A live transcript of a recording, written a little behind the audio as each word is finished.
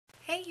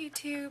Hey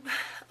YouTube,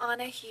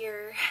 Anna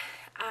here.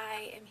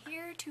 I am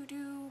here to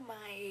do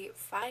my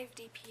 5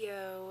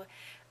 DPO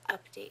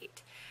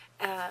update.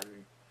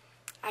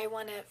 I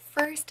want to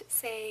first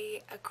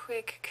say a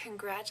quick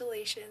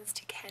congratulations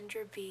to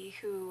Kendra B,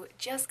 who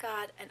just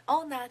got an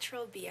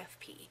all-natural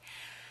BFP.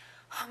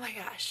 Oh my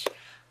gosh,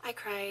 I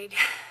cried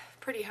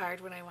pretty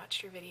hard when I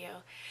watched her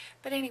video.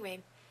 But anyway,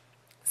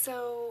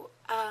 so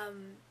I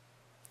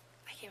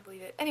can't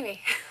believe it.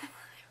 Anyway,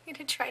 I'm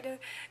gonna try to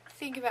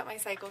think about my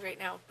cycle right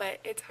now,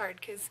 but it's hard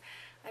because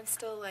I'm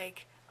still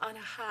like on a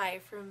high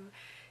from,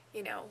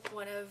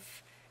 one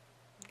of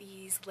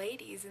these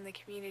ladies in the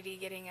community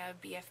getting a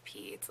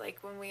BFP. It's like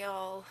when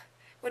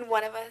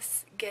one of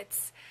us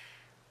gets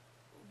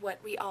what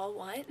we all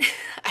want,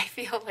 I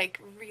feel like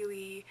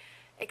really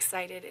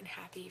excited and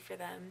happy for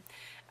them.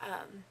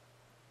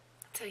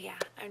 So yeah,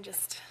 I'm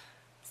just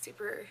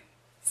super,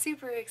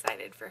 super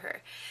excited for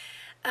her.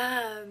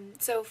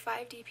 So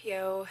 5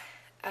 DPO,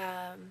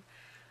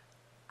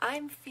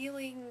 I'm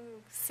feeling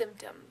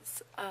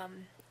symptoms.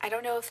 I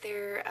don't know if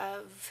they're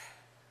of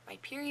my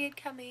period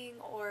coming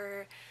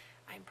or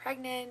I'm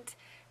pregnant,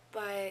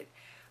 but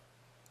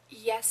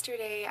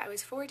yesterday I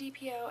was 4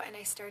 DPO and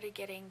I started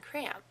getting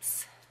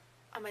cramps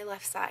on my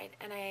left side,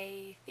 and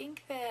I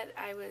think that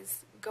I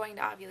was going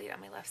to ovulate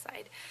on my left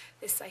side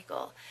this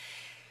cycle.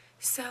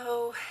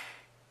 So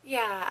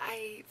yeah,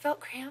 I felt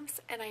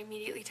cramps and I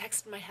immediately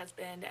texted my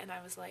husband and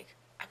I was like,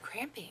 I'm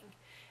cramping.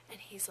 And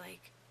he's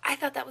like, I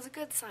thought that was a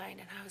good sign.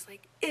 And I was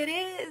like, it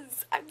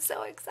is! I'm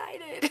so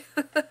excited!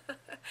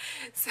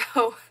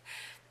 So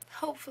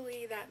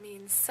hopefully that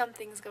means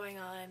something's going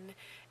on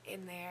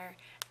in there.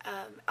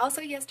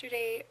 Also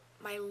yesterday,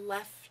 my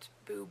left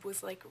boob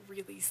was like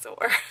really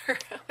sore,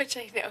 which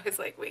I know is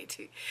like way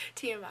too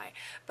TMI,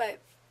 but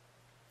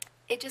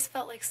it just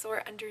felt like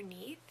sore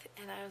underneath,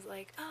 and I was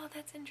like, oh,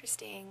 that's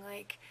interesting.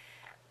 Like,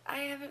 I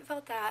haven't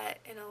felt that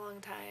in a long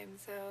time,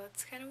 so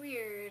it's kind of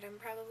weird. I'm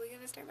probably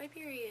going to start my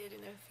period in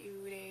a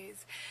few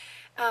days.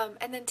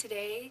 And then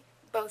today,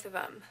 both of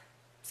them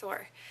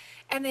sore.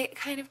 And it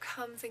kind of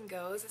comes and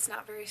goes. It's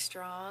not very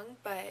strong,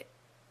 but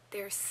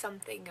there's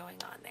something going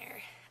on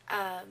there.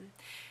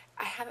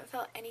 I haven't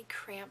felt any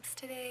cramps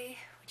today,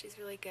 which is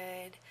really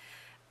good.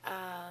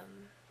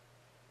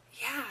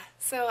 Yeah,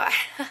 so I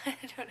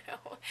don't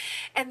know.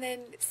 And then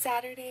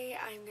Saturday,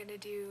 I'm going to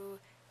do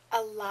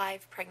a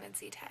live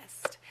pregnancy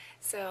test.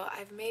 So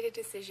I've made a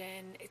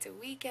decision. It's a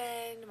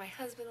weekend. My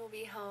husband will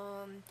be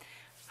home.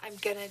 I'm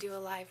going to do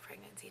a live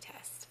pregnancy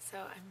test. So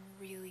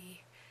I'm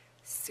really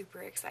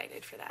super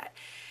excited for that.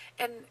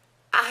 And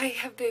I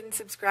have been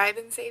subscribe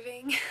and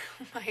saving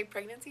my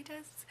pregnancy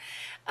tests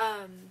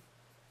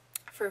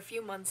for a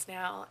few months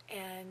now,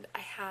 and I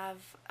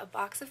have a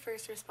box of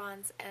First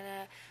Response and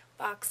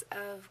a box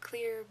of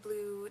clear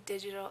blue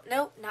digital,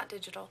 no, not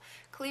digital,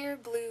 clear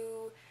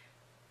blue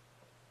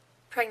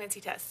pregnancy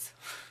tests.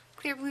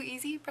 Clear blue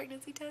easy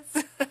pregnancy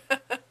tests.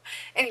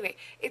 Anyway,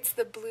 it's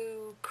the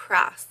blue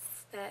cross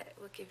that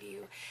will give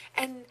you,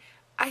 and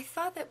I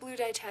thought that blue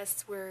dye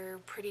tests were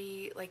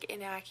pretty like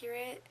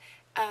inaccurate,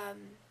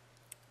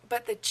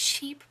 but the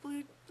cheap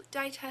blue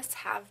dye tests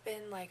have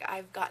been, like,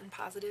 I've gotten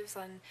positives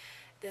on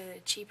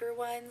the cheaper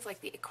ones, like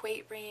the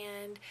Equate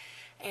brand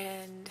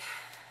and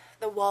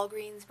the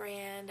Walgreens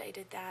brand. I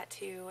did that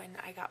too, and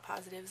I got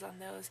positives on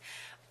those.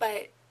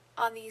 But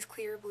on these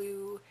clear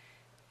blue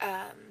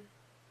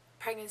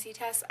pregnancy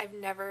tests, I've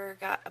never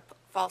got a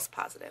false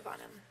positive on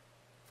them.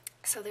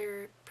 So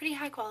they're pretty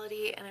high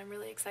quality, and I'm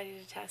really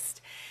excited to test.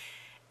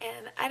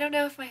 And I don't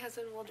know if my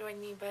husband will join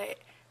me, but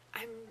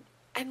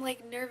I'm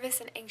like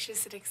nervous and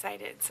anxious and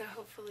excited. So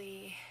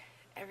hopefully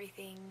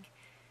everything,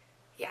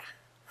 yeah.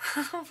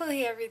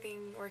 Hopefully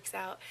everything works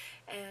out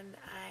and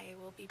I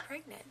will be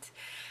pregnant.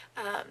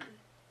 I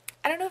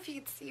don't know if you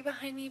can see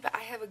behind me, but I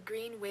have a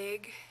green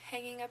wig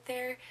hanging up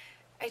there.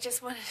 I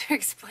just wanted to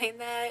explain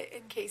that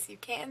in case you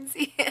can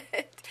see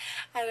it.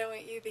 I don't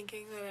want you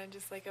thinking that I'm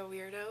just like a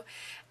weirdo.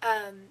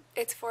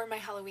 It's for my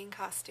Halloween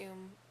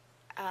costume.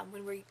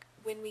 When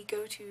we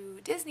go to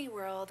Disney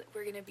World,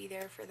 we're going to be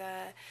there for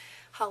the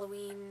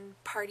Halloween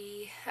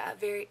party,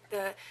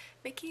 the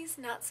Mickey's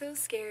Not So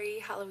Scary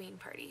Halloween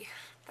party.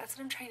 That's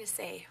what I'm trying to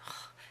say.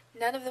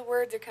 None of the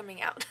words are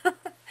coming out.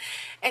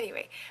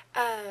 Anyway,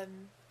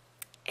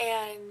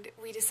 and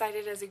we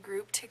decided as a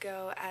group to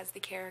go as the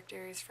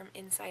characters from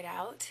Inside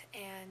Out,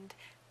 and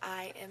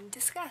I am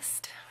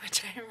Disgust,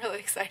 which I'm really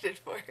excited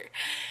for.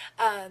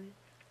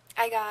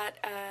 I got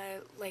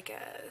like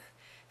a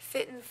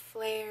fit and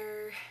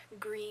flare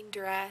green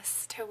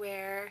dress to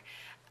wear.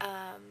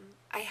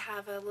 I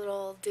have a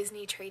little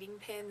Disney trading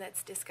pin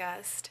that's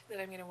Disgust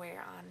that I'm going to wear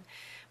on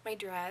my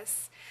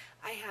dress.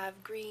 I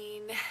have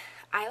green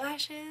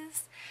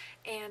eyelashes,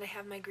 and I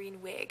have my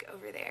green wig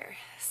over there.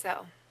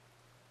 So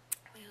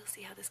we'll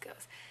see how this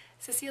goes.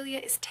 Cecilia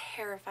is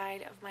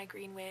terrified of my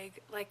green wig.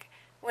 Like,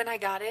 when I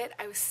got it,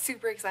 I was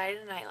super excited,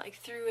 and I like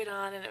threw it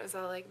on, and it was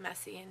all like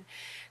messy and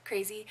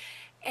crazy,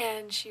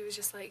 and she was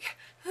just like,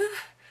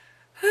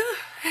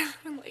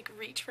 and like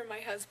reach for my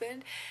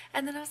husband,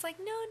 and then I was like,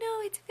 no,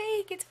 no, it's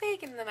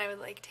fake, and then I would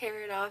like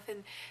tear it off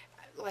and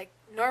like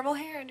normal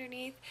hair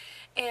underneath,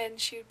 and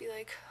she would be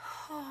like,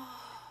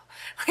 oh,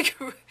 like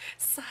a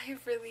sigh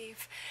of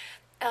relief.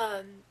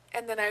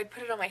 And then I would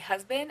put it on my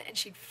husband, and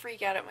she'd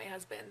freak out at my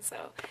husband.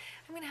 So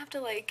I'm gonna have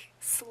to like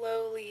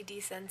slowly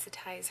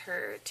desensitize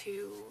her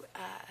to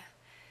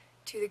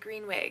the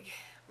green wig,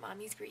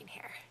 mommy's green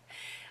hair.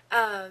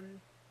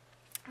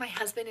 My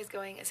husband is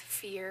going as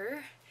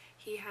Fear.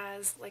 He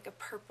has like a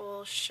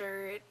purple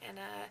shirt and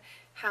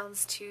a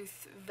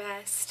houndstooth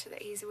vest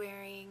that he's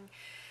wearing.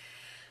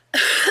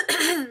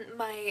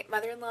 My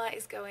mother-in-law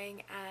is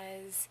going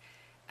as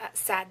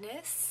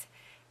Sadness,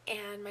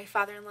 and my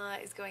father-in-law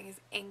is going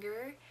as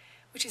Anger,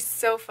 which is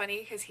so funny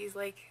because he's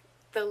like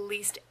the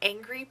least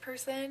angry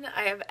person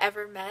I have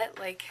ever met.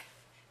 Like,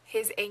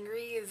 his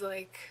angry is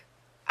like,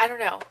 I don't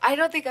know. I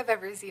don't think I've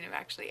ever seen him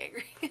actually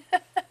angry.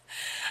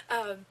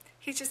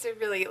 He's just a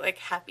really like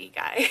happy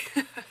guy.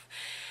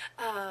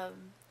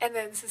 And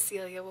then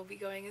Cecilia will be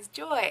going as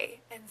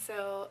Joy. And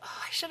so,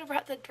 oh, I should have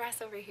brought the dress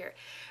over here.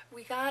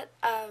 We got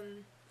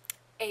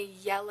a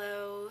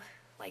yellow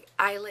like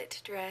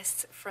eyelet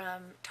dress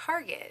from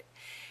Target.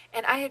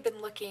 And I had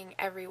been looking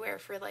everywhere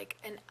for like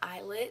an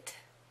eyelet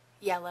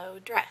yellow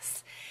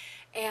dress.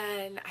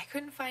 And I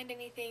couldn't find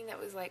anything that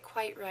was like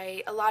quite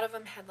right. A lot of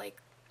them had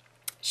like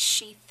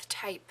sheath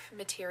type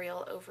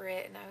material over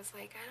it. And I was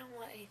like, I don't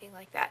want anything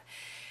like that.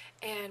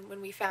 And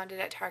when we found it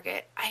at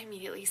Target, I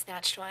immediately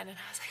snatched one and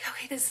I was like,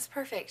 okay, this is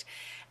perfect.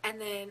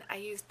 And then I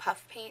used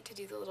puff paint to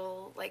do the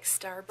little like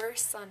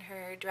starbursts on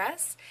her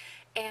dress.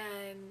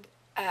 And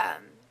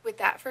with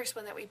that first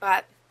one that we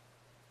bought,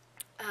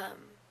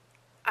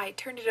 I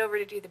turned it over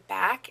to do the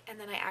back, and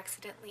then I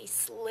accidentally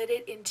slid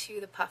it into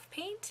the puff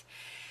paint.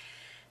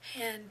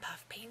 And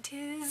puff paint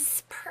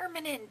is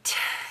permanent.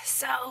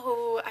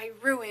 So I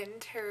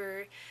ruined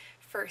her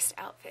first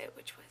outfit,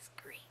 which was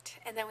great.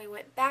 And then we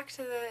went back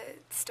to the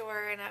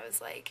store, and I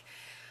was like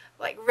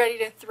ready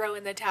to throw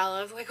in the towel.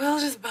 I was like, well, I'll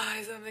just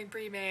buy something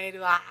pre-made.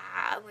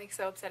 I'm like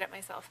so upset at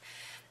myself.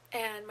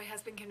 And my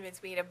husband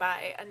convinced me to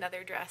buy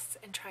another dress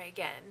and try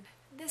again.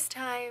 This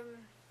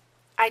time,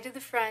 I did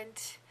the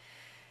front.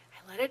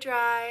 I let it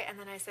dry, and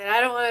then I said, I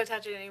don't want to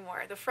touch it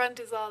anymore. The front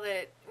is all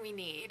that we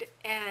need.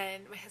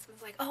 And my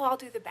husband's like, oh, I'll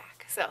do the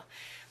back. So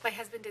my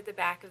husband did the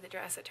back of the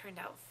dress. It turned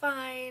out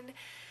fine.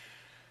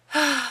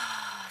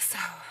 So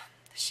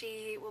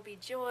she will be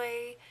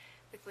Joy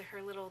with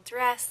her little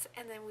dress,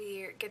 and then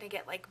we're going to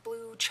get like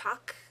blue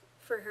chalk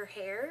for her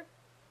hair.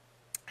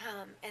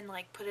 And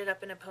like put it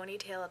up in a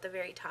ponytail at the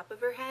very top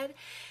of her head,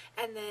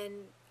 and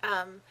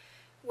then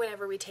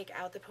whenever we take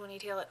out the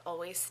ponytail, it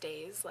always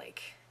stays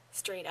like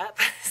straight up.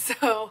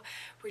 So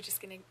we're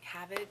just gonna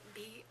have it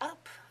be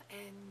up,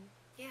 and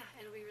yeah,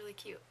 it'll be really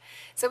cute.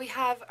 So we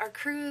have our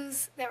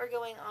cruise that we're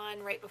going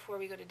on right before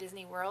we go to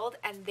Disney World,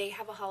 and they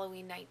have a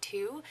Halloween night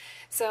too.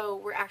 So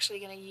we're actually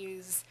gonna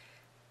use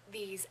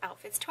these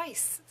outfits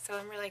twice. So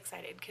I'm really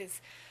excited because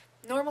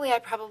normally I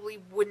probably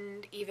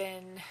wouldn't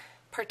even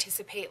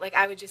participate. Like,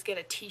 I would just get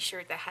a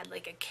t-shirt that had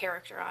like a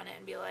character on it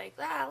and be like,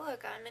 ah,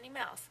 look, I'm Minnie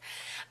Mouse.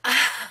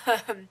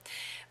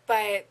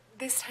 But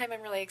this time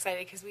I'm really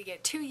excited because we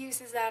get 2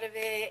 uses out of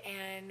it,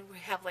 and we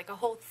have like a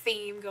whole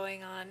theme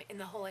going on in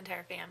the whole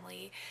entire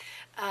family.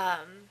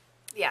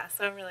 Yeah,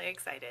 so I'm really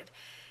excited.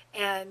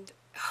 And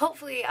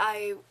hopefully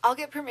I'll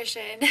get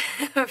permission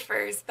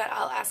first, but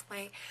I'll ask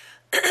my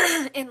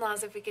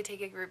in-laws if we could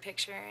take a group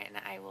picture, and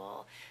I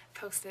will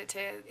post it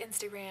to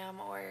Instagram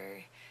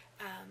or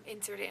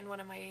insert it in one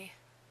of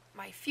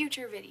my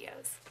future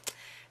videos.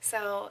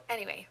 So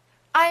anyway,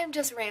 I'm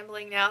just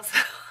rambling now, so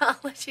I'll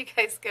let you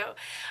guys go.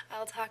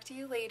 I'll talk to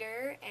you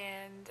later,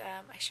 and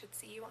I should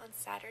see you on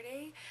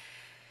Saturday.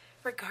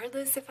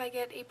 Regardless if I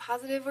get a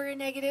positive or a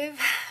negative,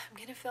 I'm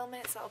going to film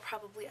it, so I'll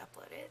probably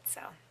upload it.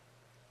 So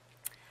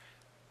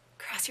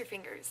cross your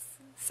fingers.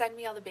 Send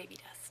me all the baby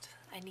dust.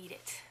 I need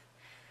it.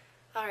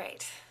 All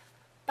right.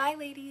 Bye,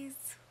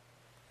 ladies.